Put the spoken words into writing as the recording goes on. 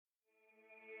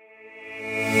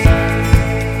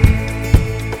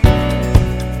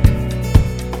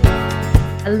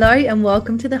Hello and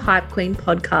welcome to the Hype Queen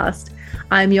podcast.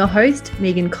 I am your host,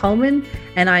 Megan Coleman,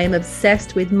 and I am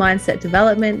obsessed with mindset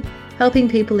development, helping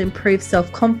people improve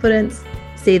self-confidence,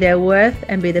 see their worth,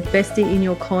 and be the bestie in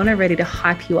your corner ready to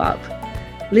hype you up.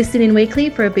 Listen in weekly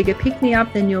for a bigger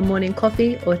pick-me-up than your morning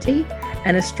coffee or tea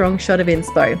and a strong shot of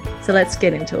inspo. So let's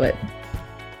get into it.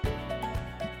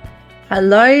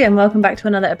 Hello and welcome back to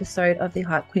another episode of the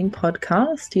Hype Queen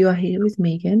podcast. You are here with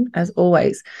Megan, as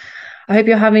always. I hope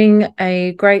you're having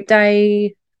a great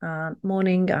day,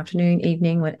 morning, afternoon,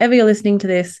 evening, whenever you're listening to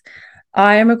this.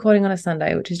 I am recording on a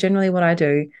Sunday, which is generally what I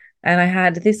do. And I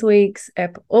had this week's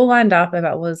ep all lined up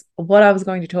about what I was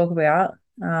going to talk about.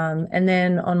 And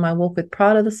then on my walk with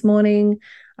Prada this morning,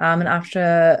 and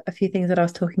after a few things that I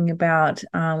was talking about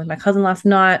with my cousin last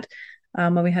night,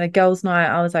 when we had a girls' night,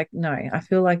 I was like, no, I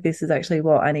feel like this is actually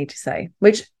what I need to say,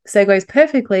 which segues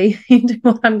perfectly into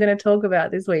what I'm going to talk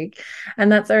about this week. And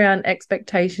that's around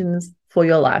expectations for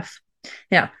your life.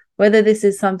 Now, whether this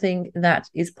is something that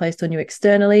is placed on you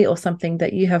externally or something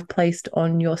that you have placed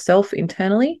on yourself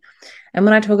internally. And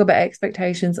when I talk about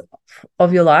expectations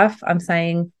of your life, I'm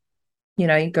saying,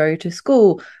 you go to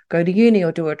school, go to uni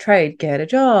or do a trade, get a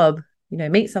job,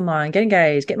 meet someone, get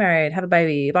engaged, get married, have a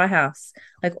baby, buy a house,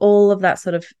 like all of that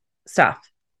sort of stuff,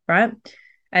 right?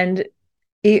 And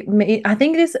I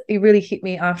think it really hit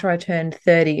me after I turned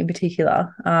 30 in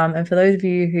particular. And for those of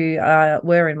you who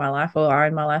were in my life or are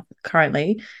in my life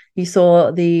currently, you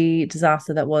saw the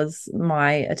disaster that was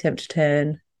my attempt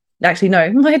to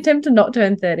not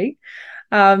turn 30.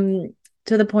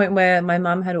 To the point where my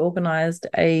mum had organised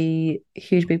a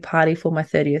huge big party for my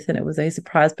 30th, and it was a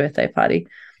surprise birthday party.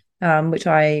 Which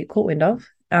I caught wind of,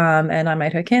 and I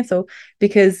made her cancel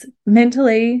because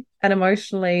mentally and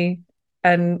emotionally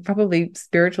and probably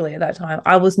spiritually at that time,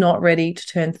 I was not ready to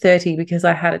turn 30 because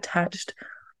I had attached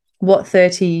what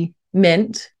 30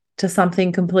 meant to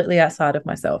something completely outside of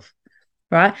myself,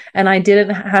 right? And I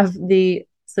didn't have the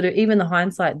sort of even the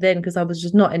hindsight then because I was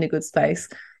just not in a good space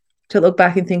to look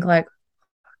back and think like,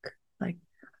 I've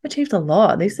achieved a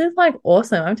lot. This is like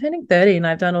awesome. I'm turning 30 and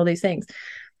I've done all these things.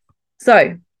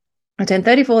 So I turned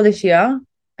 34 this year,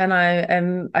 and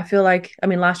I feel like,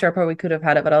 last year I probably could have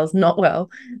had it, but I was not well.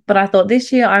 But I thought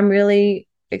this year I'm really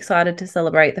excited to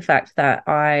celebrate the fact that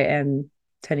I am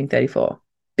turning 34,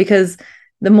 because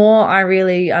the more I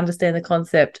really understand the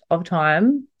concept of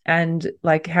time and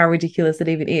like how ridiculous it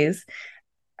even is,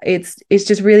 it's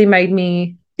just really made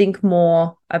me think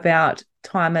more about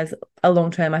time as a long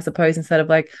term, I suppose, instead of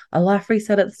like a life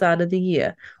reset at the start of the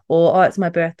year, or oh, it's my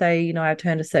birthday, I've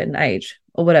turned a certain age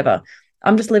or whatever.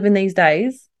 I'm just living these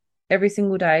days every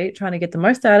single day, trying to get the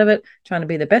most out of it, trying to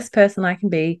be the best person I can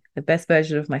be, the best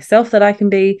version of myself that I can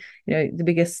be, the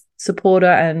biggest supporter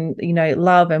and,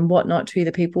 love and whatnot to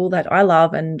the people that I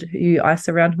love and who I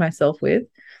surround myself with,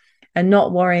 and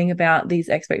not worrying about these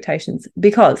expectations,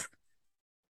 because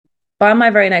by my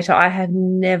very nature, I have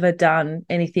never done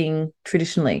anything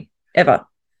traditionally, ever.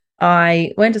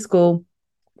 I went to school.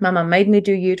 My mum made me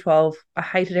do year 12. I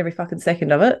hated every fucking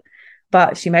second of it,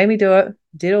 but she made me do it,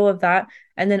 did all of that.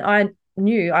 And then I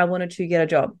knew I wanted to get a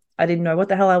job. I didn't know what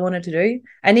the hell I wanted to do.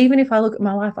 And even if I look at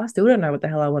my life, I still don't know what the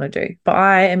hell I want to do. But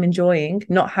I am enjoying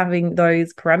not having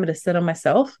those parameters set on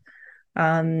myself.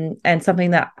 And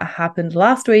something that happened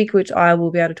last week, which I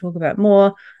will be able to talk about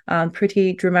more,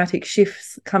 pretty dramatic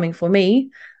shifts coming for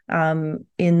me in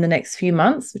the next few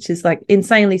months, which is like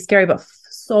insanely scary, but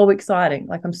so exciting.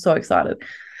 Like I'm so excited.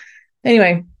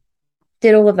 Anyway,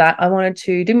 did all of that.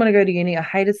 Didn't want to go to uni. I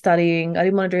hated studying. I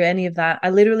didn't want to do any of that. I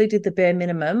literally did the bare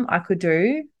minimum I could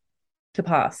do to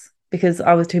pass because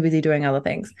I was too busy doing other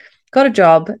things. Got a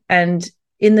job, and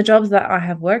in the jobs that I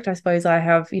have worked, I suppose I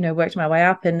have, worked my way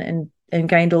up and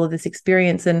gained all of this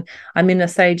experience. And I'm in a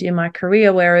stage in my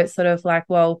career where it's sort of like,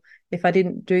 well, if I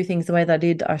didn't do things the way that I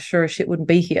did, I sure as shit wouldn't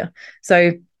be here.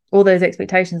 So all those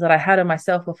expectations that I had on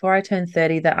myself before I turned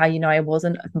 30, that I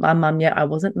wasn't a mum yet, I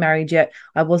wasn't married yet,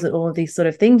 I wasn't all of these sort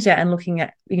of things yet, and looking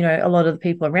at, a lot of the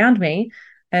people around me,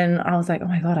 and I was like, oh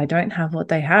my God, I don't have what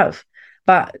they have.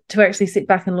 But to actually sit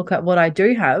back and look at what I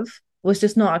do have was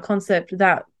just not a concept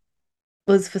that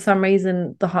was for some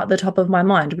reason the top of my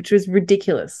mind, which was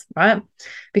ridiculous, right?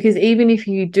 Because even if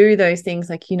you do those things,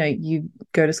 like, you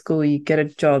go to school, you get a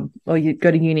job, or you go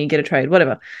to uni, get a trade,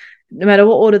 whatever, no matter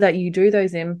what order that you do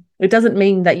those in, it doesn't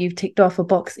mean that you've ticked off a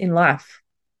box in life.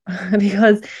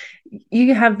 Because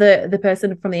you have the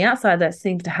person from the outside that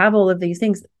seems to have all of these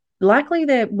things. Likely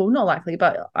not likely,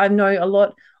 but I know a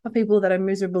lot of people that are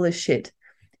miserable as shit.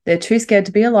 They're too scared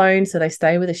to be alone, so they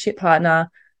stay with a shit partner.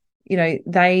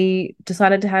 They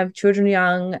decided to have children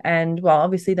young, and well,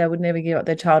 obviously they would never give up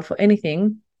their child for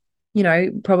anything.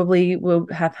 probably will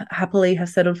have happily have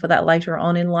settled for that later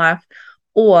on in life.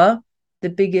 Or the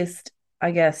biggest,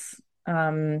 I guess,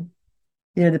 the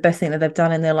best thing that they've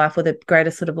done in their life, or the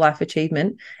greatest sort of life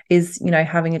achievement, is,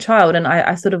 having a child. And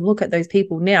I sort of look at those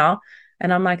people now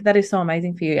and I'm like, that is so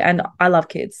amazing for you. And I love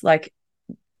kids. Like,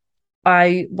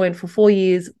 I went for 4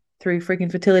 years through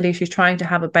freaking fertility issues trying to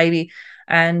have a baby,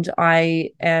 and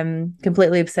I am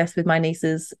completely obsessed with my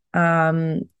nieces.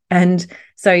 And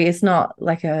so it's not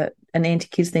like an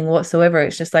anti-kids thing whatsoever.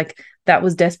 It's just like that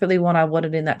was desperately what I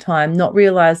wanted in that time, not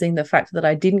realizing the fact that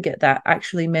I didn't get that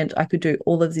actually meant I could do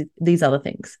all of these other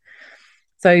things.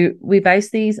 So we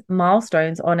base these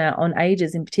milestones on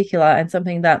ages in particular, and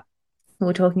something that we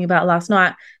were talking about last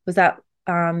night was that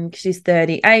she's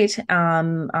 38,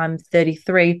 I'm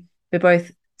 33. We're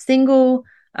both single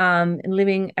and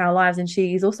living our lives, and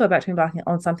she is also about to embark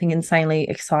on something insanely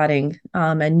exciting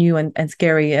and new and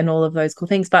scary and all of those cool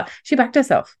things. But she backed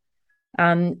herself.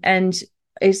 And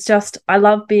it's just, I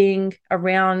love being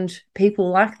around people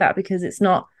like that, because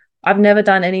I've never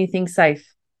done anything safe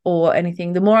or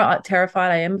anything. The more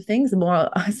terrified I am of things, the more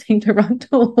I seem to run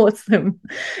towards them,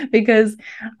 because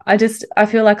I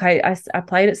feel like I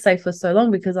played it safe for so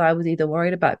long, because I was either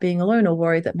worried about being alone or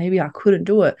worried that maybe I couldn't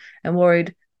do it, and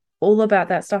worried all about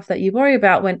that stuff that you worry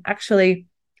about, when actually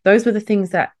those were the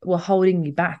things that were holding me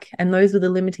back. And those were the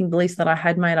limiting beliefs that I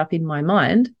had made up in my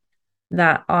mind,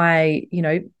 that I,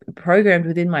 programmed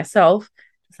within myself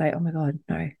to say, oh my God,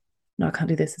 no, I can't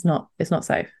do this. It's not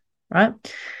safe. Right.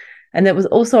 And there was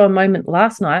also a moment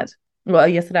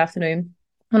yesterday afternoon,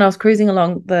 when I was cruising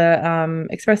along the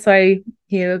expressway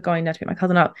here, going down to pick my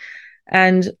cousin up.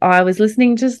 And I was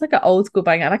listening just like an old school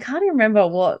banger. And I can't even remember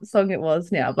what song it was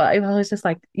now, but I was just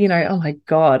like, oh my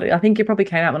God, I think it probably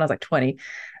came out when I was like 20.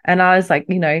 And I was like,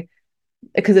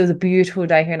 because it was a beautiful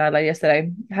day here in Adelaide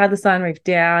yesterday, had the sunroof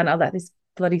down. I was like, this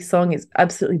bloody song is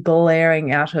absolutely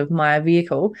blaring out of my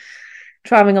vehicle,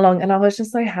 driving along, and I was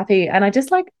just so happy. And I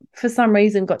just, like, for some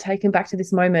reason got taken back to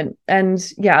this moment. And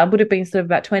yeah, I would have been sort of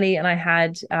about 20, and I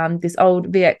had this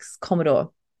old VX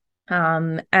Commodore.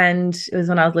 And it was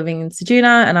when I was living in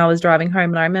Ceduna, and I was driving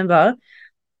home, and I remember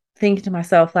thinking to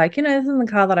myself, like, this is the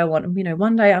car that I want.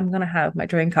 One day I'm going to have my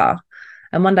dream car,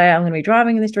 and one day I'm going to be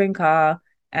driving in this dream car,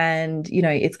 and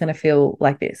it's going to feel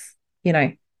like this.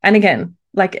 And again,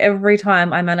 like, every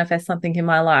time I manifest something in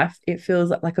my life, it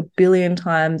feels like a billion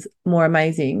times more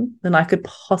amazing than I could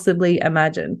possibly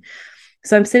imagine.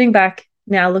 So I'm sitting back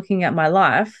now looking at my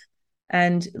life,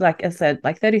 and like I said,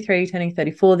 like 33, turning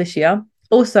 34 this year.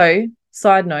 Also,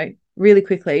 side note, really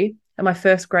quickly, at my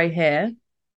first grey hair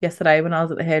yesterday when I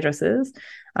was at the hairdressers.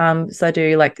 So I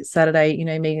do, like, Saturday,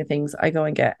 meeting things, I go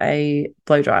and get a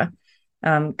blow dry,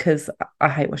 because I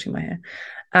hate washing my hair.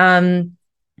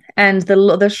 And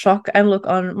the shock and look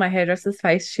on my hairdresser's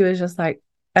face, she was just like,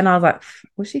 and I was like,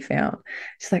 what's she found?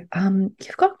 She's like,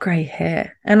 you've got grey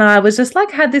hair. And I was just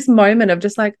like, had this moment of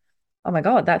just like, oh my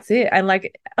God, that's it. And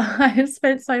like, I have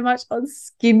spent so much on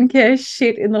skincare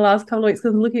shit in the last couple of weeks,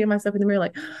 because I'm looking at myself in the mirror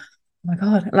like, oh my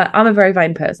God, like, I'm a very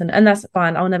vain person, and that's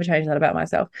fine. I'll never change that about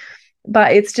myself.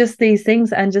 But it's just these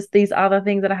things and just these other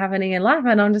things that are happening in life.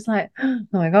 And I'm just like, oh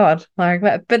my God. Like,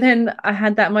 but then I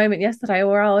had that moment yesterday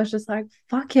where I was just like,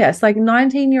 fuck yes. Like,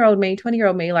 19-year-old me,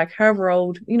 20-year-old me, like however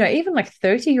old, even like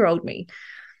 30-year-old me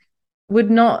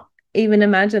would not even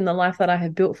imagine the life that I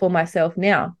have built for myself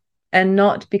now. And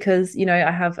not because,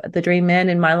 I have the dream man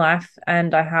in my life,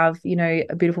 and I have,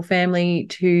 a beautiful family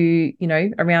to,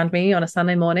 around me on a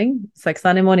Sunday morning. It's like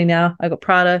Sunday morning now. I got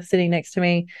Prada sitting next to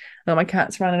me. I got my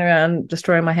cats running around,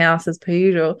 destroying my house as per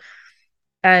usual.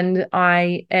 And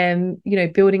I am,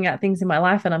 building out things in my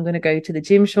life, and I'm going to go to the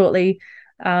gym shortly.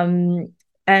 And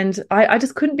I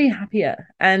just couldn't be happier.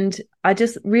 And I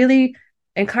just really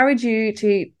encourage you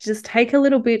to just take a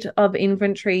little bit of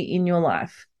inventory in your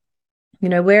life.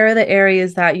 Where are the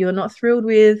areas that you're not thrilled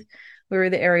with? Where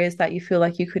are the areas that you feel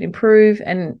like you could improve,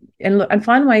 and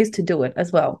find ways to do it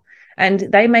as well. And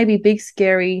they may be big,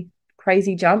 scary,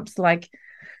 crazy jumps, like,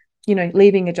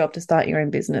 leaving a job to start your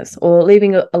own business, or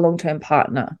leaving a long-term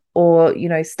partner, or,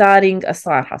 starting a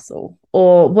side hustle,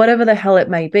 or whatever the hell it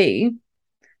may be.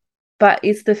 But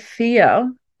it's the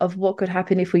fear of what could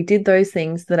happen if we did those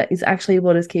things that is actually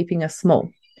what is keeping us small.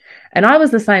 And I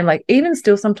was the same, like, even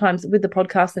still sometimes with the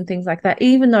podcast and things like that,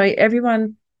 even though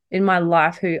everyone in my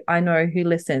life who I know who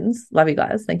listens, love you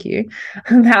guys, thank you,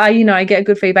 I get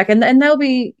good feedback, and they'll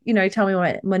be, tell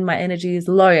me when my energy is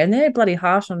low, and they're bloody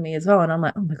harsh on me as well. And I'm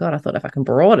like, oh my God, I thought if I can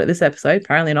broad it this episode,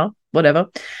 apparently not, whatever.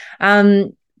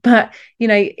 But,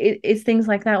 it's things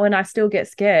like that when I still get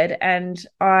scared, and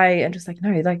I am just like,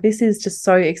 no, like this is just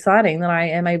so exciting that I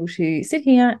am able to sit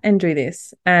here and do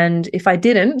this. And if I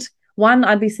didn't, one,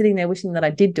 I'd be sitting there wishing that I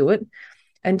did do it.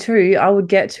 And two, I would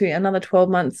get to another 12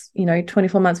 months,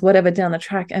 24 months, whatever down the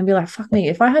track and be like, fuck me,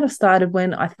 if I had have started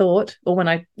when I thought, or when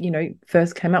I,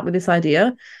 first came up with this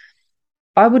idea,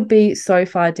 I would be so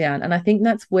far down. And I think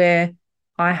that's where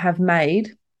I have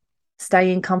made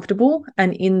staying comfortable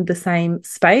and in the same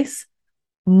space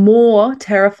more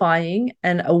terrifying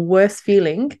and a worse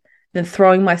feeling than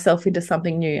throwing myself into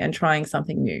something new and trying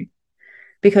something new.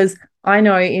 Because I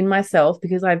know in myself,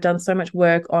 because I've done so much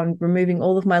work on removing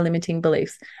all of my limiting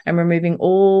beliefs and removing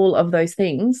all of those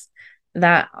things,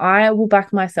 that I will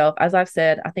back myself, as I've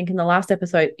said, I think in the last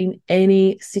episode, in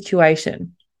any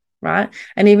situation, right?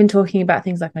 And even talking about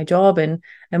things like my job and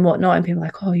whatnot, and people are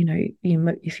like, oh,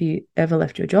 if you ever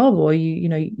left your job, or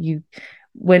you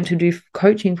went to do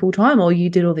coaching full time, or you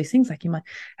did all these things, like you might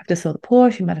have to sell the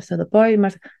Porsche, you might have to sell the boat, you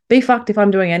might be fucked if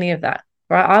I'm doing any of that.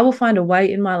 Right? I will find a way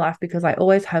in my life, because I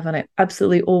always have, and I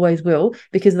absolutely always will,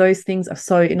 because those things are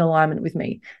so in alignment with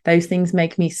me. Those things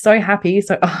make me so happy.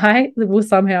 So I will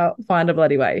somehow find a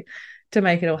bloody way to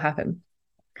make it all happen.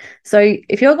 So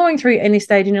if you're going through any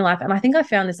stage in your life, and I think I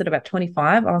found this at about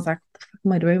 25, I was like, what the fuck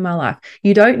am I doing in my life?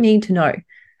 You don't need to know.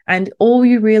 And all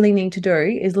you really need to do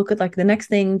is look at like the next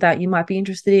thing that you might be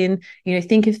interested in,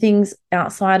 think of things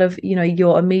outside of,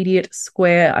 your immediate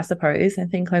square, I suppose, and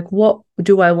think like, what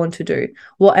do I want to do?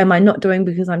 What am I not doing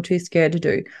because I'm too scared to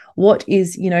do? What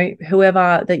is,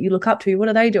 whoever that you look up to, what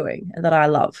are they doing that I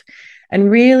love?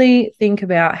 And really think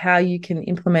about how you can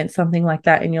implement something like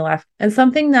that in your life, and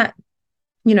something that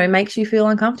makes you feel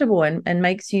uncomfortable and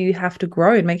makes you have to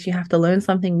grow and makes you have to learn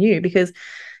something new. Because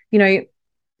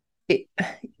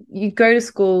you go to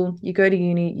school, you go to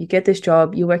uni, you get this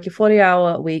job, you work your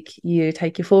 40-hour week, you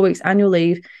take your 4 weeks annual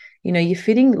leave, you're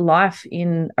fitting life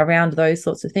in around those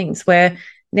sorts of things. Where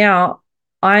now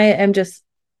I am just,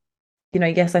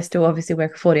 yes, I still obviously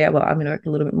work a 40-hour, well, I'm going to work a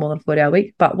little bit more than a 40-hour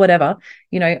week, but whatever,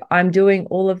 I'm doing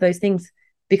all of those things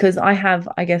because I have,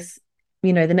 I guess,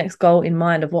 the next goal in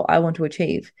mind of what I want to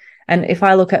achieve. And if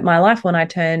I look at my life when I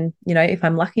turn, if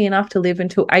I'm lucky enough to live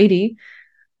until 80,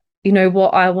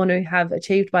 what I want to have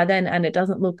achieved by then, and it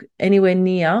doesn't look anywhere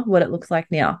near what it looks like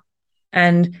now.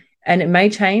 And it may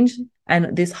change.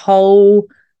 And this whole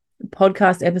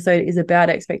podcast episode is about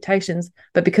expectations.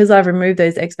 But because I've removed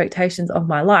those expectations of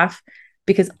my life,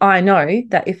 because I know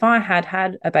that if I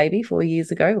had a baby 4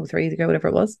 years ago or 3 years ago, whatever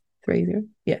it was, 3 years ago,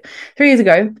 yeah, 3 years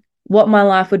ago, what my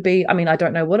life would be, I mean, I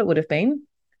don't know what it would have been,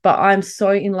 but I'm so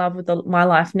in love with my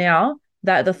life now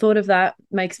that the thought of that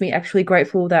makes me actually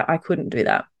grateful that I couldn't do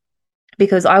that.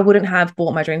 Because I wouldn't have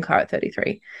bought my dream car at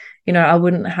 33. I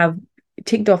wouldn't have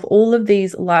ticked off all of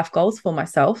these life goals for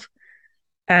myself.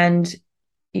 And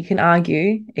you can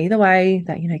argue either way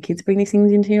that, kids bring these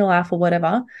things into your life or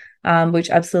whatever, which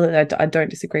absolutely I don't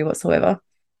disagree whatsoever.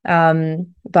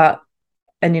 But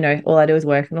all I do is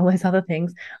work and all those other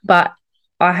things. But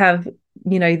I have,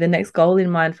 the next goal in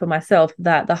mind for myself,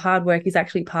 that the hard work is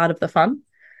actually part of the fun.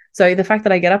 So the fact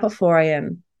that I get up at 4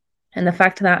 a.m., and the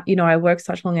fact that, I work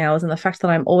such long hours, and the fact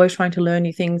that I'm always trying to learn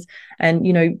new things and,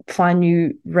 find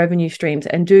new revenue streams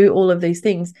and do all of these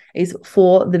things is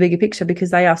for the bigger picture,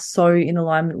 because they are so in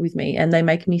alignment with me and they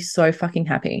make me so fucking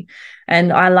happy.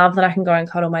 And I love that I can go and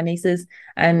cuddle my nieces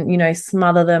and,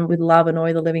 smother them with love,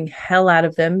 annoy the living hell out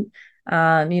of them,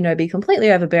 be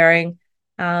completely overbearing.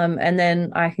 And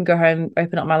then I can go home,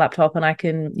 open up my laptop, and I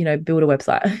can, build a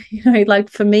website. Like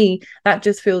for me, that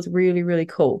just feels really, really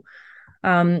cool.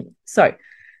 So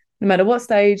no matter what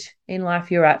stage in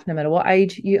life you're at, no matter what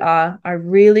age you are, I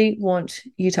really want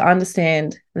you to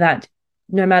understand that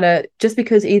no matter, just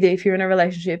because either if you're in a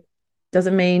relationship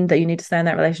doesn't mean that you need to stay in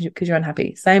that relationship because you're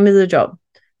unhappy. Same as a job,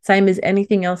 same as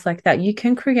anything else like that. You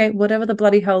can create whatever the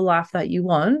bloody hell life that you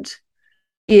want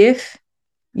if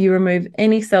you remove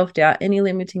any self-doubt, any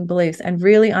limiting beliefs, and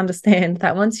really understand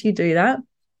that once you do that,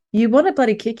 you want to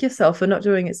bloody kick yourself for not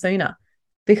doing it sooner.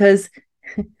 Because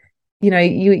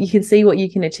you can see what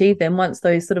you can achieve then once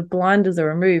those sort of blinders are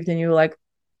removed, and you're like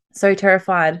so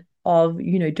terrified of,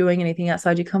 doing anything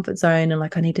outside your comfort zone, and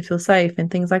like, I need to feel safe and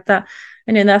things like that.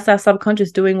 And then that's our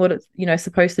subconscious doing what it's,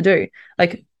 supposed to do.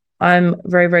 Like, I'm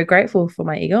very, very grateful for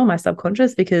my ego and my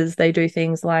subconscious, because they do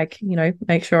things like,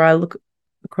 make sure I look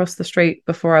across the street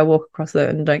before I walk across it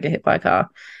and don't get hit by a car,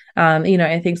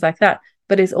 and things like that.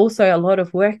 But it's also a lot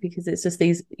of work, because it's just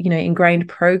these, ingrained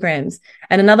programs.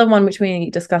 And another one which we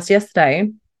discussed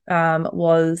yesterday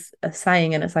was a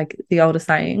saying, and it's like the older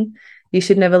saying, you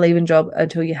should never leave a job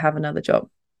until you have another job.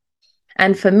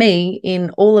 And for me,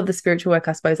 in all of the spiritual work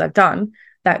I suppose I've done,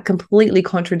 that completely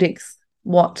contradicts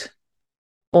what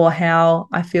or how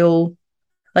I feel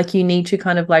like you need to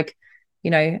kind of like,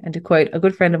 and to quote a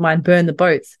good friend of mine, burn the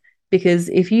boats. Because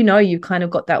if you know you've kind of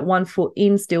got that 1 foot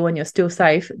in still and you're still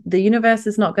safe, the universe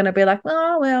is not going to be like,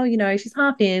 oh, well, she's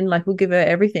half in, like we'll give her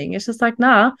everything. It's just like,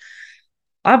 nah,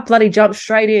 I've bloody jumped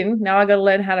straight in. Now I got to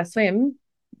learn how to swim.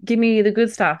 Give me the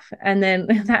good stuff. And then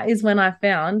that is when I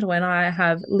found when I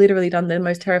have literally done the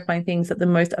most terrifying things, that the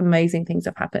most amazing things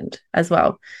have happened as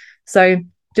well. So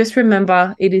just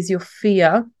remember, it is your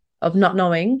fear of not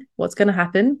knowing what's going to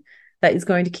happen that is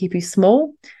going to keep you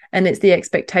small. And it's the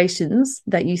expectations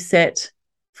that you set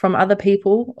from other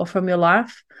people or from your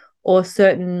life, or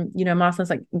certain, milestones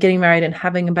like getting married and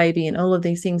having a baby and all of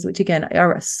these things, which again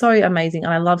are so amazing.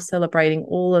 And I love celebrating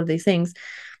all of these things,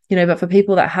 but for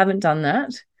people that haven't done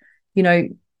that,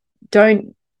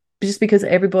 don't just because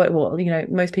everybody,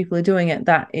 most people are doing it,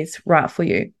 that it's right for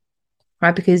you,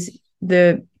 right? Because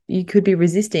you could be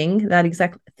resisting that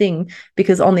exact thing,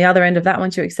 because on the other end of that,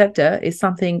 once you accept it, is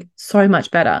something so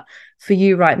much better for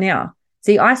you right now.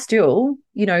 See, I still,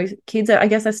 kids, I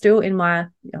guess are still in my,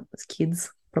 it's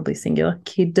kids, probably singular,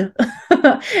 kid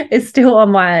is still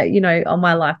on my, on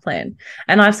my life plan.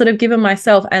 And I've sort of given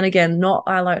myself, and again, don't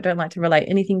like to relate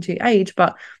anything to age,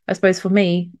 but I suppose for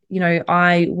me,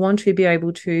 I want to be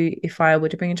able to, if I were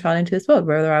to bring a child into this world,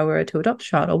 whether I were to adopt a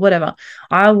child or whatever,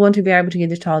 I want to be able to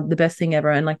give this child the best thing ever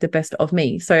and like the best of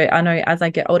me. So I know as I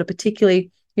get older,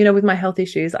 particularly, with my health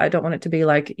issues, I don't want it to be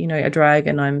like, a drag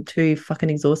and I'm too fucking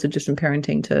exhausted just from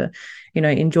parenting to,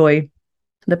 enjoy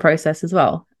the process as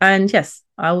well. And yes,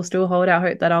 I will still hold out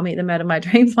hope that I'll meet the man of my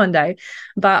dreams one day.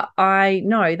 But I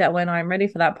know that when I'm ready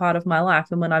for that part of my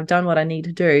life and when I've done what I need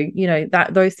to do,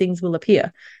 that those things will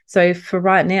appear. So for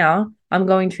right now, I'm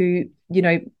going to,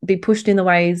 be pushed in the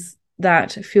ways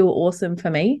that feel awesome for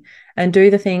me and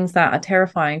do the things that are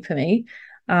terrifying for me.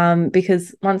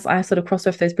 Because once I sort of cross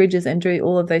off those bridges and do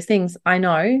all of those things, I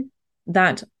know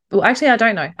that, well, actually, I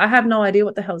don't know. I have no idea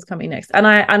what the hell is coming next. And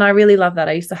I really love that.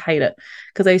 I used to hate it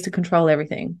because I used to control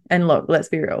everything. And look, let's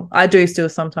be real. I do still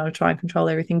sometimes try and control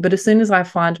everything. But as soon as I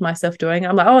find myself doing it,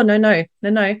 I'm like, oh,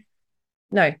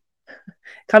 no.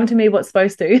 Come to me what's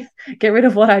supposed to. Get rid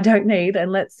of what I don't need.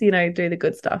 And let's, do the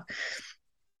good stuff.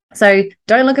 So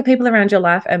don't look at people around your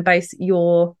life and base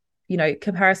your,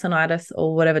 comparisonitis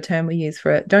or whatever term we use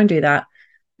for it. Don't do that.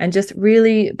 And just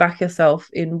really back yourself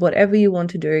in whatever you want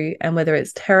to do, and whether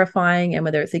it's terrifying and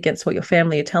whether it's against what your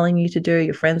family are telling you to do,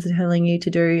 your friends are telling you to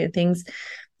do and things,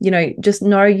 just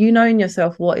know, in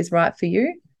yourself what is right for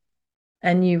you.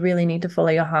 And you really need to follow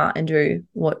your heart and do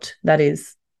what that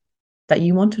is that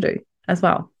you want to do as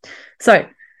well. So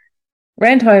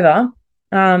rant over.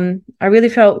 I really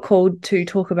felt called to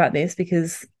talk about this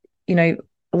because,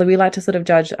 we like to sort of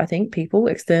judge, I think, people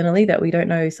externally, that we don't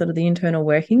know sort of the internal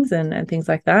workings and things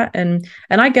like that. And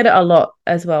I get it a lot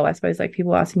as well. I suppose like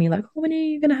people asking me like, oh, when are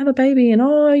you going to have a baby? And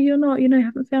oh, you're not,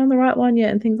 haven't found the right one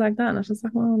yet and things like that. And I was just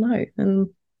like, well, no. And,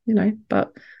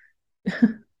 but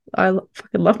I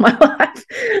fucking love my life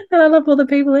and I love all the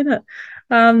people in it.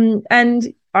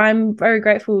 And I'm very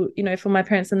grateful, for my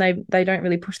parents, and they don't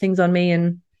really push things on me.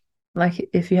 And like,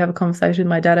 if you have a conversation with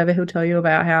my dad ever, he'll tell you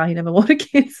about how he never wanted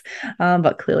kids.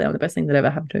 But clearly I'm the best thing that ever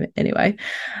happened to him anyway.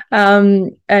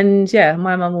 And yeah,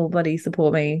 my mum will bloody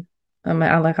support me.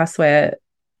 I swear,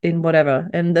 in whatever.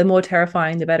 And the more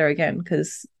terrifying, the better again,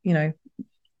 because,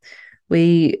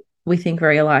 we think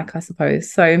very alike, I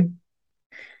suppose. So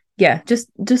yeah, just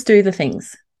do the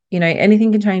things,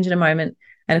 anything can change in a moment,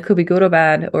 and it could be good or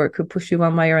bad, or it could push you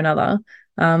one way or another.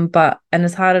 And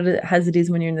as hard as it is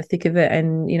when you're in the thick of it,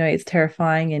 and it's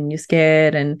terrifying and you're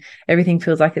scared and everything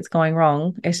feels like it's going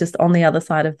wrong, it's just on the other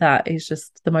side of that is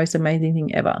just the most amazing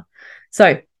thing ever.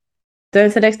 So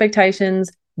don't set expectations.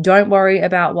 Don't worry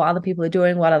about what other people are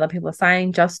doing, what other people are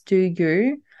saying. Just do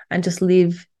you and just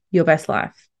live your best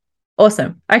life.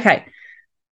 Awesome. Okay.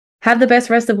 Have the best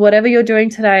rest of whatever you're doing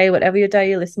today, whatever your day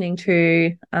you're listening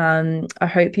to. I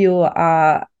hope you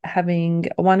are having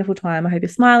a wonderful time. I hope you're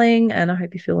smiling, and I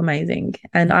hope you feel amazing.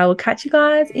 And I will catch you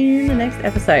guys in the next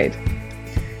episode.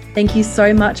 Thank you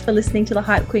so much for listening to the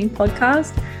Hype Queen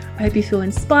podcast. I hope you feel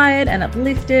inspired and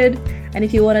uplifted. And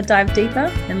if you want to dive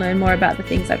deeper and learn more about the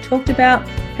things I've talked about,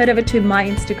 head over to my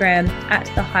Instagram at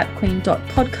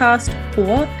thehypequeen.podcast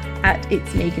or at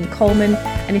It's Megan Coleman.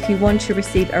 And if you want to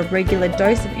receive a regular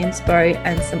dose of inspo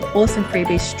and some awesome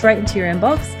freebies straight into your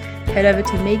inbox, head over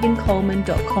to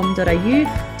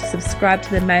megancoleman.com.au to subscribe to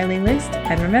the mailing list.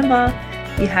 And remember,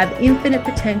 you have infinite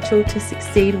potential to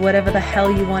succeed whatever the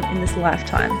hell you want in this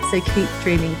lifetime. So keep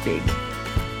dreaming big.